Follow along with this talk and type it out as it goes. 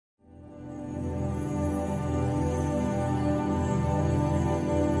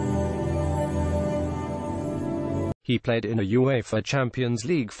He played in a UEFA Champions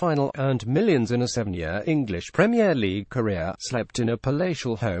League final, earned millions in a 7-year English Premier League career, slept in a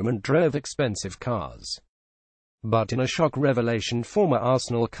palatial home and drove expensive cars. But in a shock revelation, former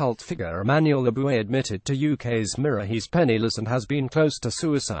Arsenal cult figure Emmanuel Eboue admitted to UK's Mirror he's penniless and has been close to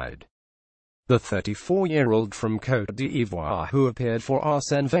suicide. The 34-year-old from Côte d'Ivoire, who appeared for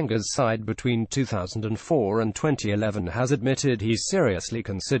Arsène Wenger's side between 2004 and 2011, has admitted he's seriously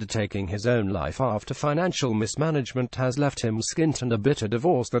considered taking his own life after financial mismanagement has left him skint and a bitter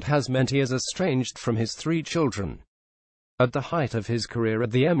divorce that has meant he is estranged from his 3 children. At the height of his career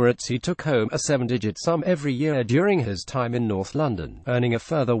at the Emirates, he took home a 7-digit sum every year during his time in North London, earning a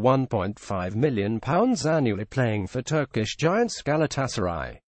further £1.5 million annually playing for Turkish giants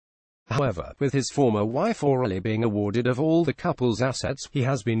Galatasaray. However, with his former wife Aurélie being awarded of all the couple's assets, he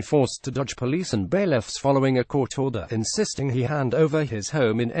has been forced to dodge police and bailiffs following a court order insisting he hand over his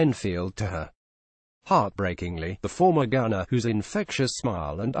home in Enfield to her. Heartbreakingly, the former gunner, whose infectious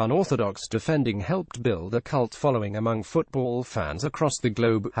smile and unorthodox defending helped build a cult following among football fans across the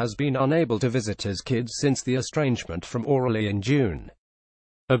globe, has been unable to visit his kids since the estrangement from Aurélie in June.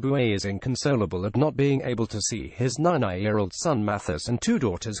 Eboue is inconsolable at not being able to see his 9-year-old son Mathis and 2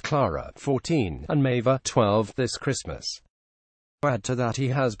 daughters Clara, 14, and Maeva, 12, this Christmas. Add to that he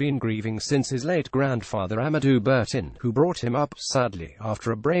has been grieving since his late grandfather Amadou Bertin, who brought him up, sadly,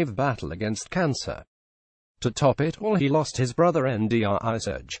 after a brave battle against cancer. To top it all, he lost his brother Ndr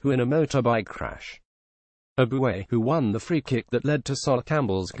Serge, who in a motorbike crash. Eboue, who won the free kick that led to Sol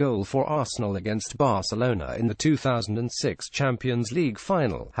Campbell's goal for Arsenal against Barcelona in the 2006 Champions League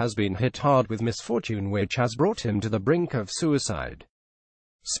final, has been hit hard with misfortune which has brought him to the brink of suicide.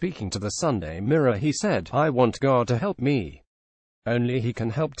 Speaking to the Sunday Mirror, he said, "I want God to help me. Only He can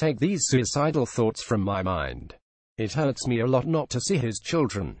help take these suicidal thoughts from my mind. It hurts me a lot not to see his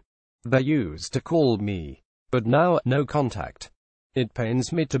children. They used to call me, but now, no contact. It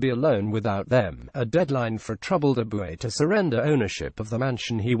pains me to be alone without them." A deadline for troubled Eboue to surrender ownership of the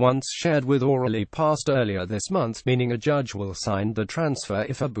mansion he once shared with Aurélie passed earlier this month, meaning a judge will sign the transfer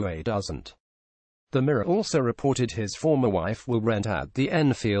if Eboue doesn't. The Mirror also reported his former wife will rent out the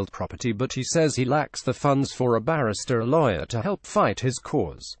Enfield property, but he says he lacks the funds for a barrister or lawyer to help fight his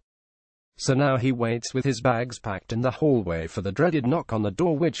cause. So now he waits with his bags packed in the hallway for the dreaded knock on the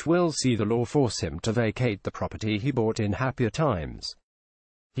door, which will see the law force him to vacate the property he bought in happier times.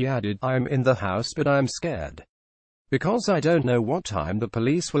 He added, "I'm in the house but I'm scared. Because I don't know what time the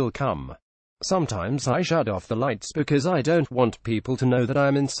police will come. Sometimes I shut off the lights because I don't want people to know that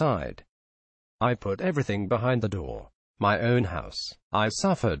I'm inside. I put everything behind the door. My own house. I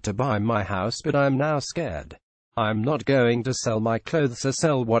suffered to buy my house but I'm now scared. I'm not going to sell my clothes or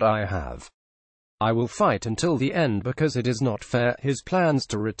sell what I have. I will fight until the end because it is not fair." His plans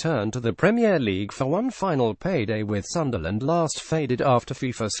to return to the Premier League for one final payday with Sunderland last faded after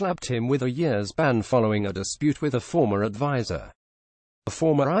FIFA slapped him with a year's ban following a dispute with a former advisor. The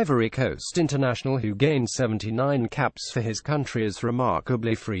former Ivory Coast international, who gained 79 caps for his country, is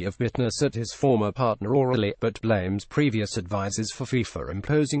remarkably free of bitterness at his former partner Aurélie, but blames previous advisors for FIFA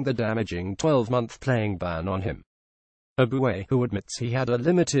imposing the damaging 12-month playing ban on him. Eboue, who admits he had a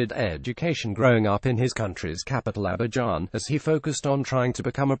limited education growing up in his country's capital Abidjan, as he focused on trying to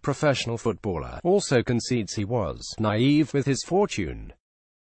become a professional footballer, also concedes he was naive with his fortune.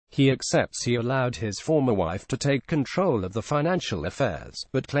 He accepts he allowed his former wife to take control of the financial affairs,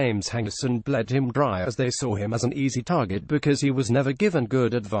 but claims Henderson bled him dry as they saw him as an easy target because he was never given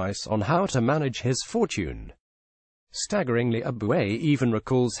good advice on how to manage his fortune. Staggeringly, Eboue even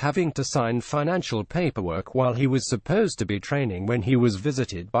recalls having to sign financial paperwork while he was supposed to be training when he was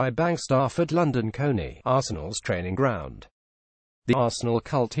visited by bank staff at London Coney, Arsenal's training ground. The Arsenal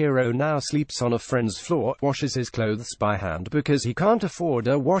cult hero now sleeps on a friend's floor, washes his clothes by hand because he can't afford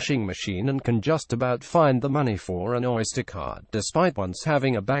a washing machine, and can just about find the money for an Oyster card, despite once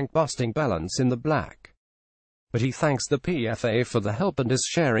having a bank-busting balance in the black. But he thanks the PFA for the help and is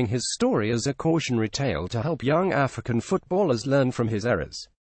sharing his story as a cautionary tale to help young African footballers learn from his errors.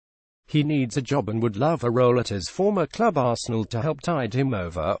 He needs a job and would love a role at his former club Arsenal to help tide him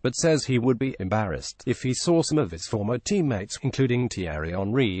over, but says he would be embarrassed if he saw some of his former teammates, including Thierry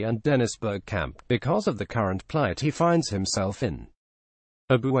Henry and Dennis Bergkamp, because of the current plight he finds himself in.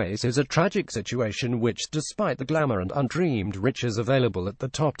 Eboue's is a tragic situation which, despite the glamour and undreamed riches available at the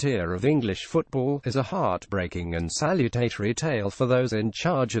top tier of English football, is a heartbreaking and salutary tale for those in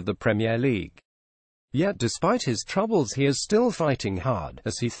charge of the Premier League. Yet despite his troubles he is still fighting hard,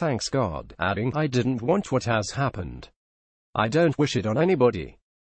 as he thanks God, adding, "I didn't want what has happened. I don't wish it on anybody.